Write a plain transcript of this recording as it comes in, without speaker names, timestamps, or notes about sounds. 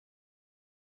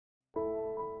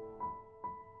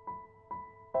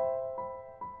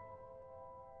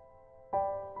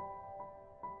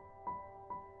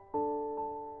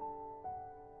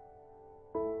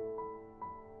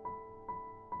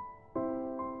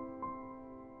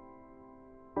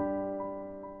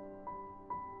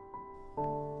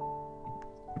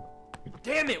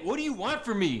Damn it, what do you want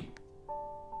from me?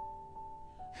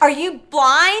 Are you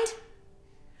blind?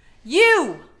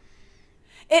 You!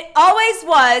 It always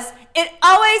was, it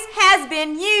always has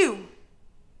been you.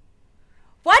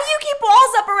 Why do you keep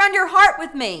walls up around your heart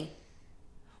with me?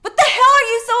 What the hell are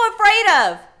you so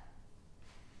afraid of?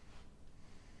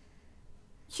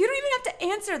 You don't even have to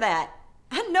answer that.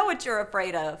 I know what you're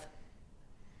afraid of.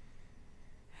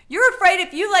 You're afraid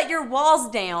if you let your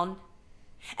walls down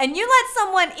and you let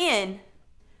someone in,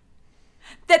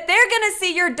 that they're going to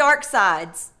see your dark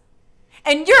sides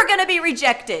and you're going to be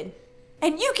rejected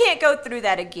and you can't go through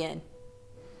that again.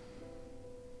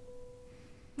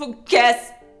 Well,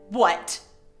 guess what?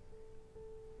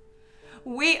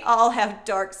 We all have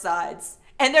dark sides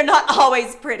and they're not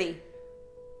always pretty.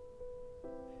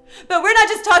 But we're not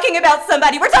just talking about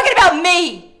somebody, we're talking about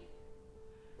me.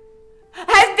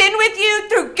 I've been with you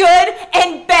through good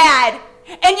and bad,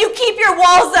 and you keep your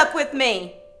walls up with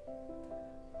me.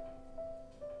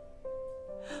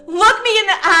 Look me in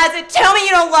the eyes and tell me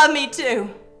you don't love me too.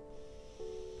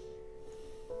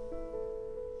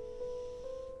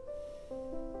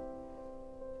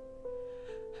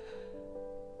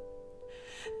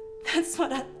 That's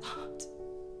what I thought.